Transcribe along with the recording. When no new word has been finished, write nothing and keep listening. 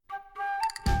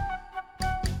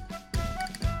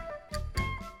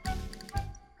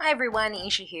Hi everyone,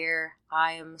 Isha here.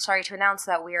 I am sorry to announce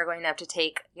that we are going to have to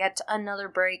take yet another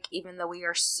break, even though we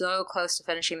are so close to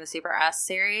finishing the Super S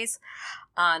series.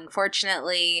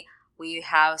 Unfortunately, we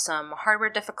have some hardware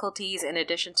difficulties in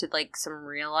addition to some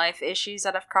real life issues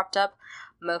that have cropped up.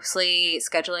 Mostly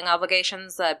scheduling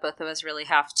obligations that both of us really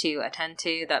have to attend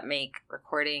to that make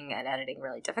recording and editing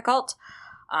really difficult.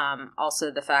 Also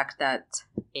the fact that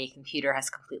a computer has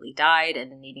completely died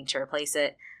and needing to replace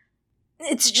it.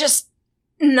 It's just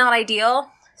not ideal.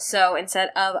 So instead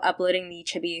of uploading the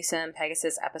Chibiusa and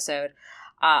Pegasus episode,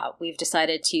 we've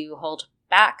decided to hold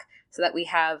back so that we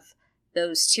have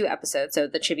those two episodes, so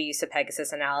the Chibiusa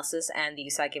Pegasus analysis and the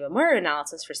Usagi Mamoru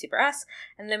analysis for Super S,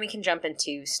 and then we can jump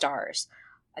into Stars.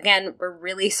 Again, we're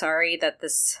really sorry that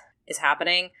this is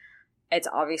happening. It's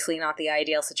obviously not the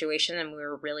ideal situation, and we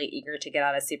were really eager to get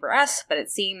out of Super S, but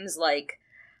it seems like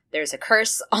there's a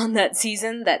curse on that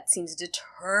season that seems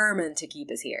determined to keep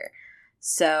us here.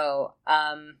 So,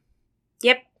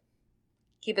 yep.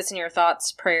 Keep us in your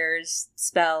thoughts, prayers,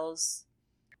 spells.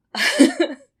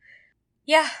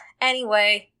 Yeah,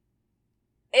 anyway.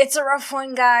 It's a rough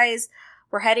one, guys.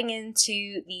 We're heading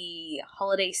into the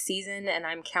holiday season, and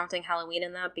I'm counting Halloween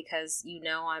in that because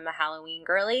I'm a Halloween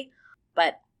girly.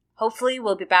 But hopefully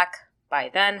we'll be back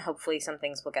by then. Hopefully some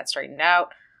things will get straightened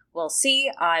out. We'll see.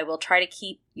 I will try to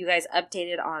keep you guys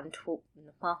updated on,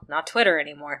 not Twitter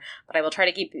anymore, but I will try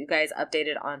to keep you guys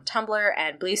updated on Tumblr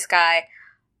and Blue Sky,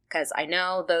 because I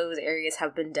know those areas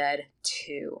have been dead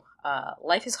too.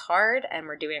 Life is hard, and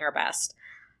we're doing our best.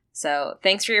 So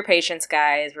thanks for your patience,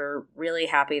 guys. We're really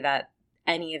happy that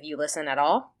any of you listen at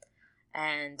all,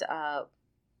 and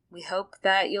we hope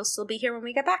that you'll still be here when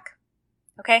we get back.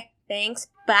 Okay, thanks.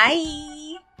 Bye!